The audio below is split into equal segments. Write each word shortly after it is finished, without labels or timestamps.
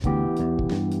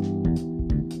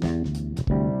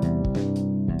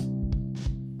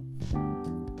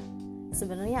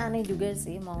sebenarnya aneh juga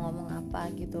sih mau ngomong apa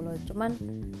gitu loh, cuman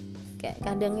kayak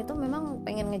kadang itu memang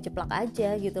pengen ngejeplak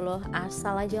aja gitu loh,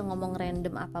 asal aja ngomong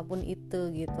random apapun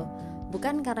itu gitu.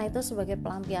 Bukan karena itu sebagai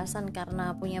pelampiasan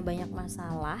karena punya banyak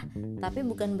masalah, tapi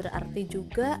bukan berarti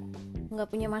juga nggak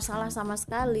punya masalah sama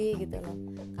sekali gitu loh.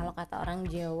 Kalau kata orang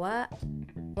Jawa,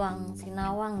 wang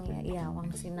sinawang ya, iya wang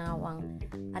sinawang.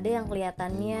 Ada yang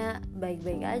kelihatannya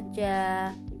baik-baik aja,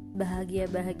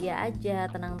 bahagia-bahagia aja,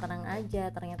 tenang-tenang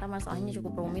aja, ternyata masalahnya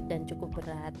cukup rumit dan cukup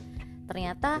berat.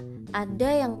 Ternyata ada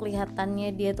yang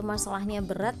kelihatannya dia tuh masalahnya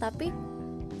berat, tapi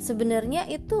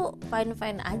sebenarnya itu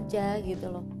fine-fine aja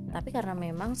gitu loh. Tapi karena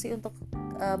memang sih untuk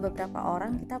beberapa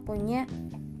orang kita punya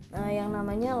yang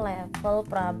namanya level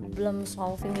problem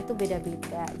solving itu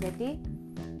beda-beda. Jadi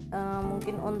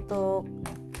mungkin untuk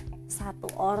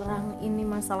satu orang ini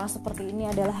masalah seperti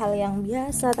ini adalah hal yang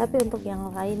biasa, tapi untuk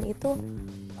yang lain itu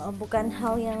bukan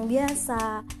hal yang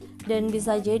biasa. Dan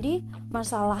bisa jadi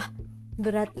masalah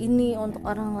berat ini untuk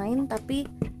orang lain tapi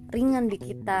ringan di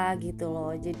kita gitu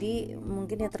loh. Jadi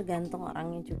mungkin ya tergantung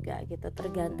orangnya juga gitu,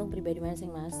 tergantung pribadi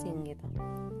masing-masing gitu.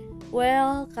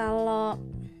 Well, kalau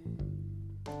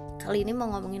kali ini mau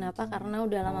ngomongin apa, karena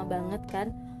udah lama banget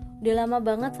kan, udah lama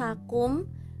banget vakum,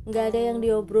 nggak ada yang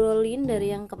diobrolin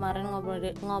dari yang kemarin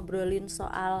ngobrolin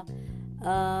soal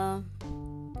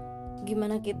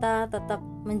gimana kita tetap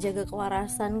menjaga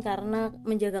kewarasan, karena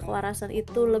menjaga kewarasan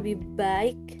itu lebih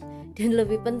baik dan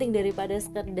lebih penting daripada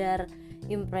sekedar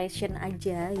impression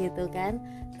aja gitu kan.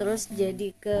 Terus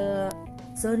jadi ke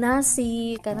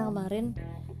zonasi, karena kemarin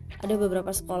ada beberapa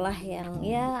sekolah yang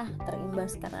ya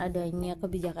terimbas karena adanya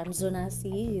kebijakan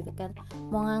zonasi gitu kan,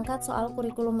 mau ngangkat soal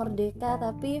kurikulum merdeka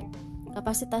tapi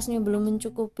kapasitasnya belum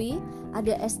mencukupi.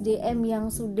 Ada SDM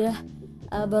yang sudah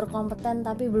berkompeten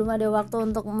tapi belum ada waktu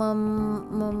untuk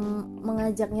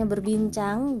mengajaknya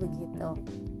berbincang begitu.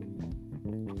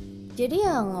 Jadi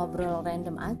ya ngobrol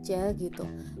random aja gitu.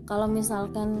 Kalau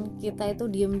misalkan kita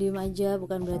itu diem-diem aja,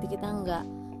 bukan berarti kita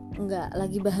nggak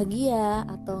lagi bahagia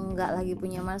atau nggak lagi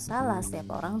punya masalah.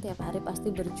 Setiap orang tiap hari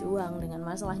pasti berjuang dengan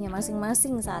masalahnya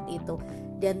masing-masing saat itu,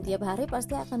 dan tiap hari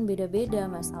pasti akan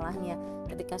beda-beda masalahnya.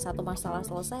 Ketika satu masalah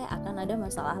selesai akan ada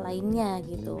masalah lainnya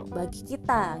gitu bagi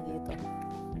kita gitu.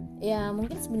 Ya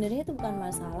mungkin sebenarnya itu bukan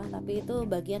masalah, tapi itu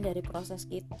bagian dari proses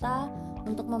kita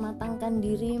untuk mematangkan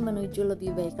diri menuju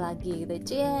lebih baik lagi gitu.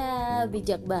 Cia,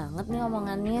 bijak banget nih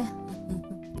omongannya.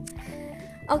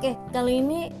 Oke, kali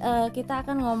ini kita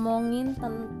akan ngomongin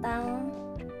tentang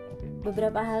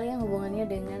beberapa hal yang hubungannya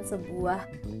dengan sebuah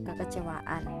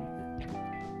kekecewaan.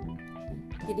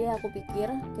 Jadi aku pikir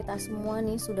kita semua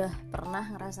nih sudah pernah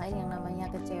ngerasain yang namanya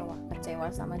kecewa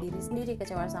sama diri sendiri,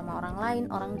 kecewa sama orang lain,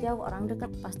 orang jauh, orang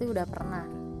dekat, pasti udah pernah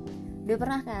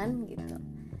kan gitu.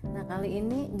 Nah kali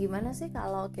ini gimana sih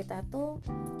kalau kita tuh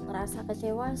ngerasa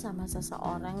kecewa sama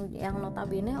seseorang yang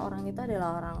notabene orang itu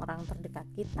adalah orang-orang terdekat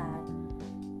kita.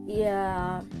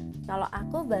 Ya kalau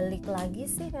aku balik lagi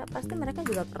sih pasti mereka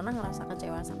juga pernah ngerasa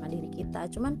kecewa sama diri kita.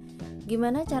 Cuman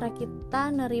gimana cara kita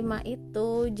nerima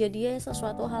itu jadi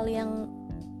sesuatu hal yang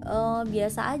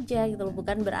biasa aja gitu loh.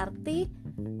 Bukan berarti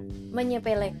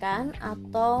menyepelekan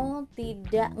atau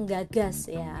tidak gagas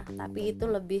ya, tapi itu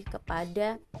lebih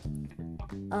kepada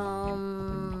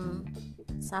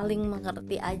saling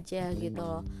mengerti aja gitu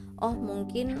loh. Oh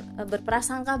mungkin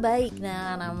berprasangka baik.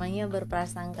 Nah namanya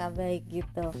berprasangka baik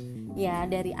gitu. Ya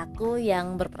dari aku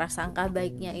yang berprasangka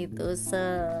baiknya itu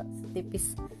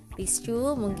setipis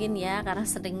tisu mungkin ya, karena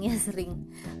sering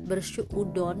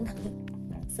bersyuudon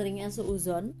seringnya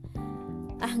suuzon.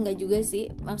 Enggak juga sih,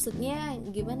 maksudnya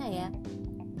gimana ya,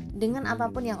 dengan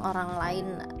apapun yang orang lain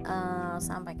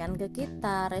sampaikan ke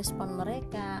kita, respon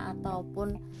mereka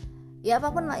ataupun ya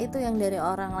apapun lah itu yang dari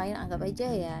orang lain, anggap aja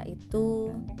ya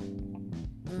itu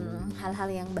hal-hal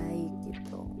yang baik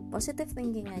gitu, positive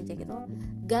thinking aja gitu.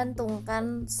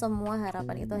 Gantungkan semua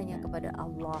harapan itu hanya kepada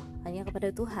Allah, hanya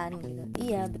kepada Tuhan gitu.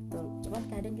 Iya betul, cuman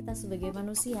kadang kita sebagai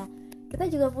manusia kita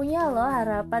juga punya loh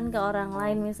harapan ke orang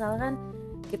lain. Misalkan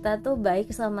kita tuh baik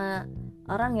sama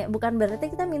orang ya, bukan berarti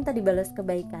kita minta dibalas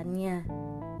kebaikannya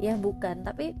ya, bukan,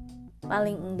 tapi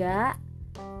paling enggak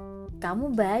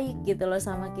kamu baik gitu loh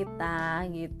sama kita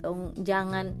gitu.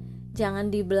 Jangan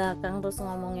di belakang terus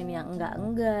ngomongin yang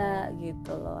enggak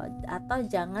gitu loh, atau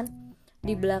jangan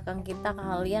di belakang kita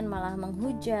kalian malah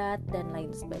menghujat dan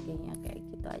lain sebagainya, kayak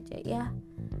gitu aja ya.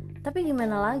 Tapi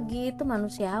gimana lagi, itu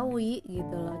manusiawi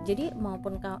gitu loh. Jadi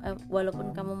walaupun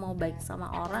kamu mau baik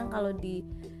sama orang, kalau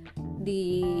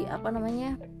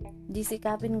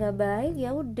disikapin gak baik,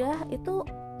 ya udah itu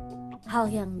hal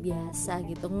yang biasa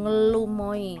gitu,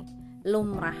 ngelumoi,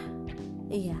 lumrah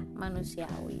iya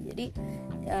manusiawi. Jadi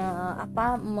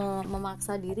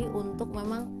memaksa diri untuk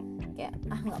memang kayak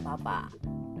nggak apa-apa,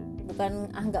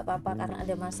 bukan nggak apa-apa karena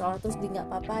ada masalah terus nggak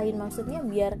apa-apain, maksudnya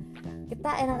biar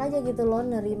kita enak aja gitu loh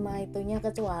nerima itunya,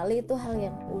 kecuali itu hal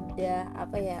yang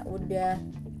udah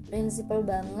prinsipal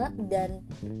banget dan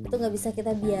itu nggak bisa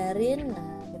kita biarin,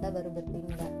 nah kita baru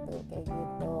bertindak tuh kayak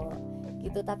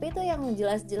gitu. Tapi itu yang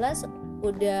jelas-jelas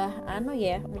udah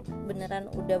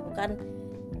beneran udah bukan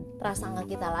prasangka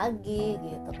kita lagi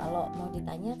gitu. Kalau mau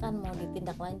ditanyakan, mau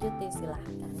ditindaklanjuti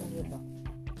silahkan gitu.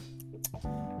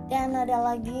 Dan ada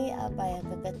lagi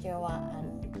kekecewaan.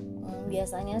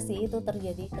 Biasanya sih itu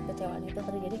terjadi, kekecewaan itu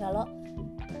terjadi kalau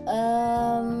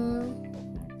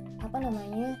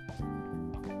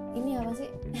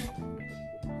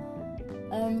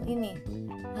ini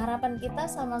harapan kita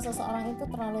sama seseorang itu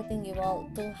terlalu tinggi,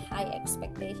 too high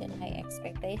expectation.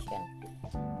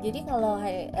 Jadi kalau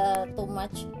too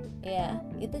much ya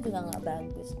itu juga nggak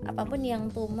bagus. Apapun yang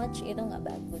too much itu nggak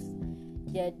bagus.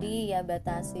 Jadi ya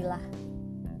batasilah,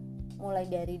 mulai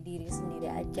dari diri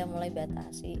sendiri aja, mulai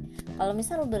batasi. Kalau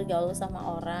misal bergaul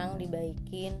sama orang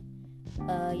dibaikin,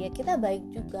 ya kita baik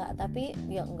juga, tapi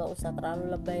ya nggak usah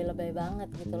terlalu lebay banget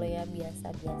gitu loh ya,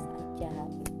 biasa-biasa aja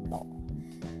gitu.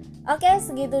 Oke,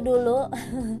 segitu dulu.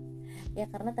 Ya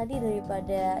karena tadi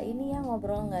daripada ini ya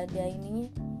ngobrol nggak ada ininya,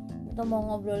 kita mau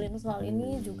ngobrolin soal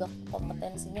ini juga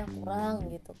kompetensinya kurang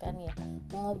gitu kan ya.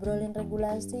 Mau ngobrolin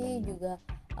regulasi juga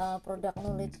produk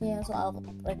knowledge-nya soal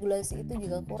regulasi itu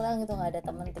juga kurang gitu, nggak ada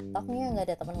teman TikTok-nya, nggak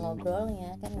ada teman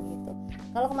ngobrolnya kan gitu.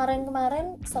 Kalau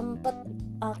kemarin sempet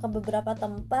ke beberapa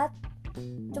tempat,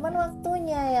 cuman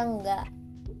waktunya yang nggak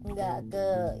ke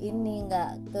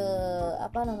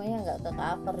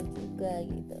cover juga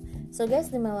gitu. So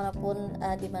guys, dimanapun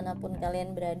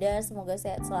kalian berada, semoga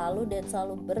sehat selalu dan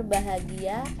selalu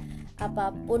berbahagia.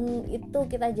 Apapun itu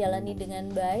kita jalani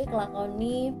dengan baik,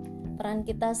 lakoni peran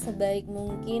kita sebaik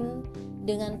mungkin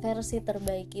dengan versi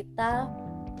terbaik kita,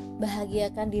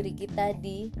 bahagiakan diri kita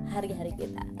di hari-hari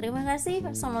kita. Terima kasih.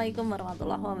 Assalamualaikum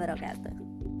warahmatullahi wabarakatuh.